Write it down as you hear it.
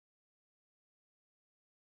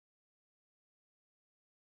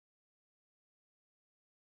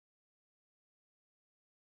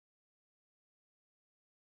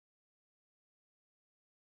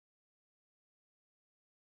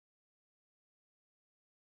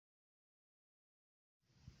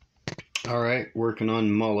Alright, working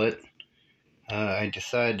on Mullet. I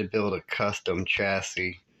decided to build a custom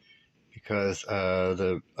chassis because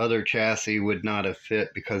the other chassis would not have fit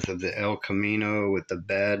because of the El Camino with the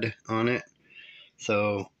bed on it.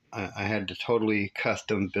 So I had to totally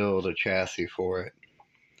custom build a chassis for it.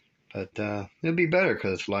 But it'll be better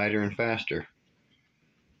because it's lighter and faster.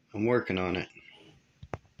 I'm working on it.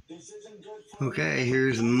 Okay,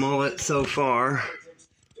 here's Mullet so far.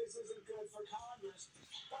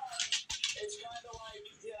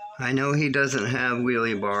 I know he doesn't have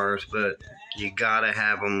wheelie bars, but you gotta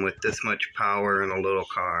have them with this much power in a little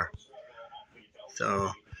car.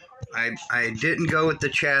 So I didn't go with the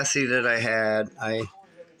chassis that I had. I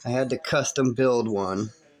had to custom build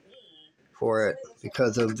one for it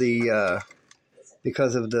because of the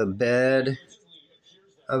bed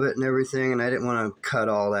of it and everything, and I didn't want to cut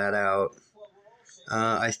all that out.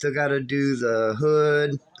 I still got to do the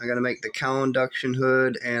hood. I got to make the cowl induction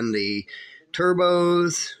hood and the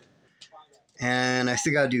turbos. And I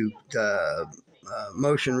still got to do the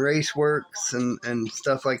motion race works and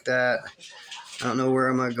stuff like that. I don't know where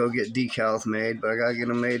I'm going to go get decals made, but I got to get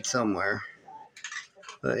them made somewhere.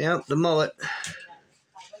 But yep, the Mullet.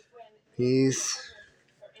 He's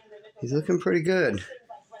looking pretty good.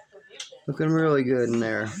 Looking really good in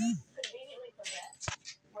there.